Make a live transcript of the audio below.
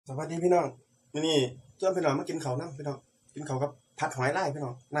สวัสดีพี่น้องวันนี้ชวนพี่น้องมากินข้าวน้ำพี่น้องกินข้าวกับผัดหอยลายพี่น้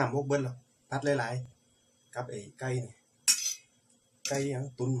องน้ำมกเบิ้ลหรอผัดหลายๆกับไอ้ไก่นี่ไก่ยัง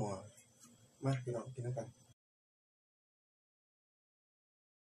ตุ๋นหม้อมาพี่น้องกินน้ำกัน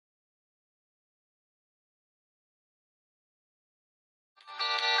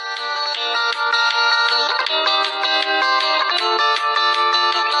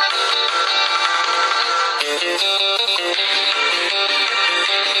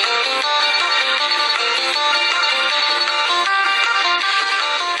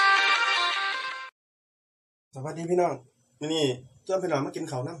สวัสดีพี่น้องวันนี้ชวนพี่น้องมากิน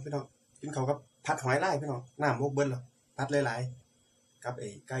ข้าวน้ำพี่น้องกินข้าวกับผัดหอยลายพี่น้องน้ำมกเบิ้ลหรอผัดหลายๆกับไอ้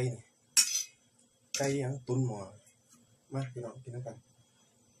ไก่นี่ไก่ยังตุ๋นหม้อมาพี่น้องกินน้ำกัน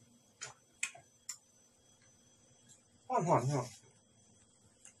หอนพี่น้อง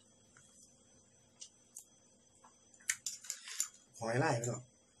หอยลายพี่น้อง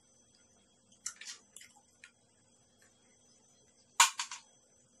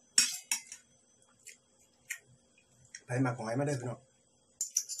ไปหมักหอยมาได้พี่น้อง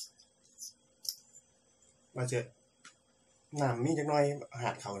มาเจอน้ำมีจักหน่อยหา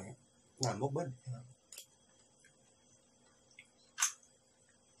ดเขาเนี่ยน้ำมกเบิ้ล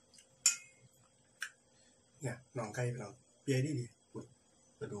เนี่ยน้องไก่พี่น้องเปียดีปุ่น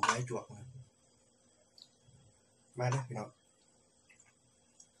กระดูกไก่จวกมาเลยพี่น้อง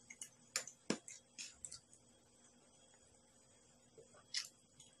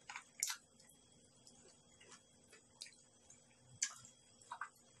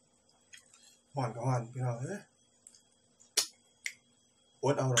ห่อนก็ห่อนพี่น้องอ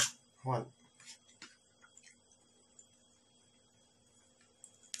ดเอาหรอกห่อน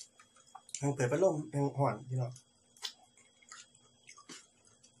ยังเปิดพัดลมยังห่อนพี่น้อง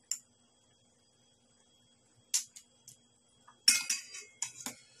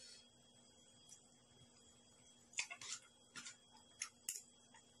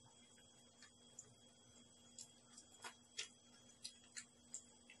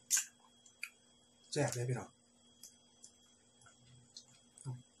แซ่บเลยพี่น้อง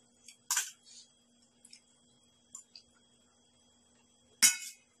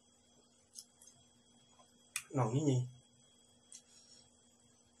หน่องนี่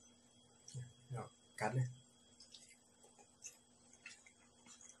พี่น้องกัดเลย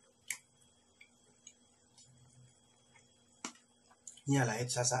นี่อะไร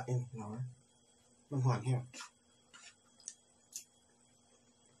ซาเองน้องมันห่อนแห้ง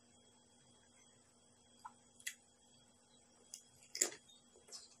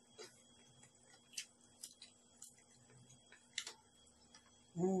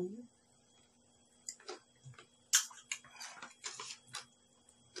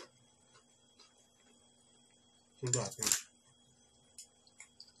สุดยอดเลย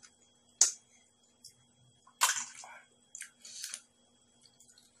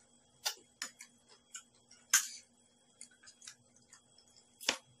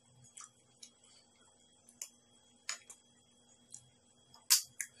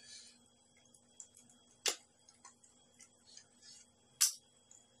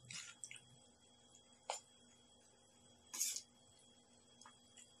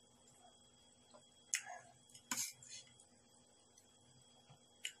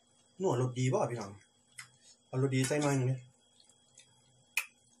หนวดรสดีป่ะพี่น้องเอารสดีใส่หน่อยนึงเนี่ย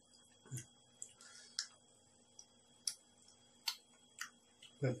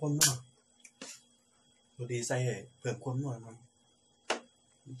เพิ่มความนัวรสดีใส่เพิ่มความนัว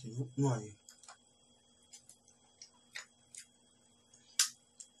มันจะนัวอยู่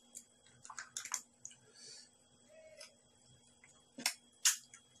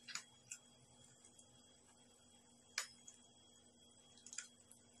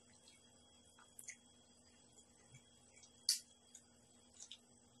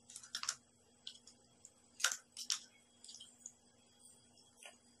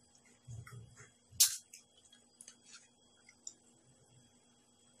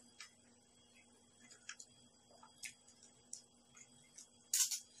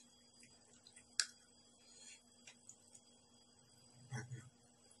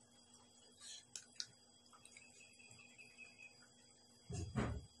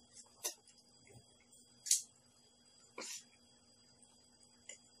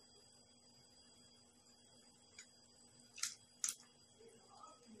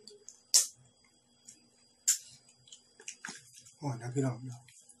ห่อนนะพี่น้อง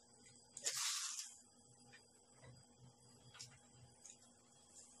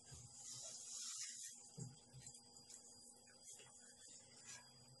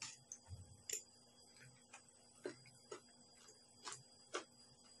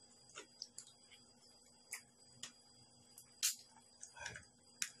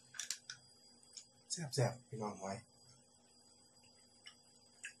แซ่บๆพี่น้องหอย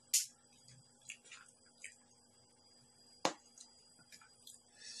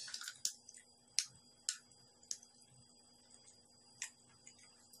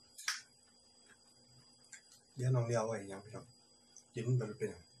เดี๋ยวน้องเลี้ยวไว้ยังพี่น้องกินไปเป็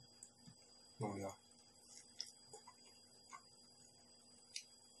นน้องเลี้ยว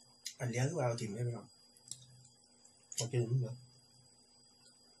อันเลี้ยงคือว่าเอาจริงได้พี่น้องโอเคมั้งเหรอ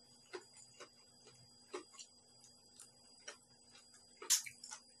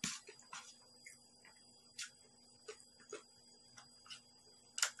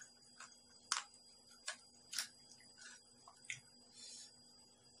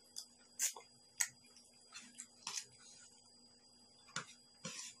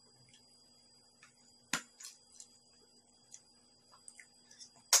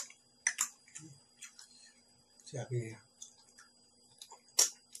แซ่บพี่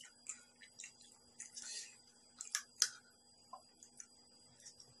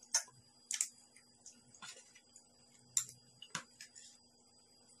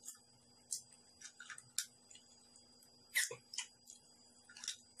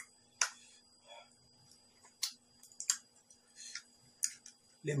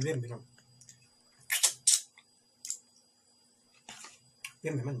เล่มพี่น้องเ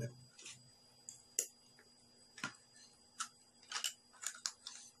ล่มให้มันแบบ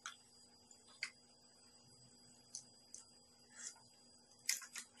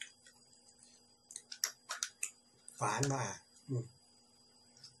ฝานมา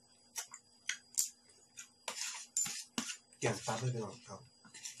เกี่ยงปั๊บเลยพี่น้องครับ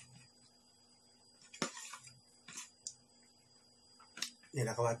นี่แหล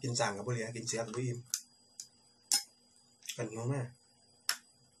ะเขาว่ากินสั่งกับบุหรี่กินเสียกับบุหรี่กันงงมาก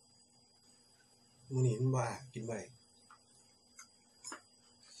มูนี่มันว่ากินไป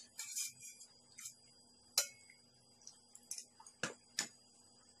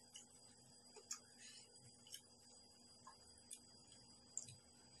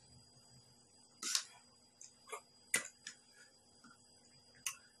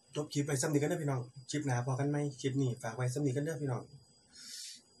จบคลิปไปซ้ำนี้กันเด้อพี่น้องคลิปหน้าพอกันไหมคลิปนี้ฝากไว้ซ้ำนี้กันเด้อพี่น้อง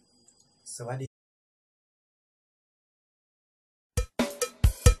สวัสดี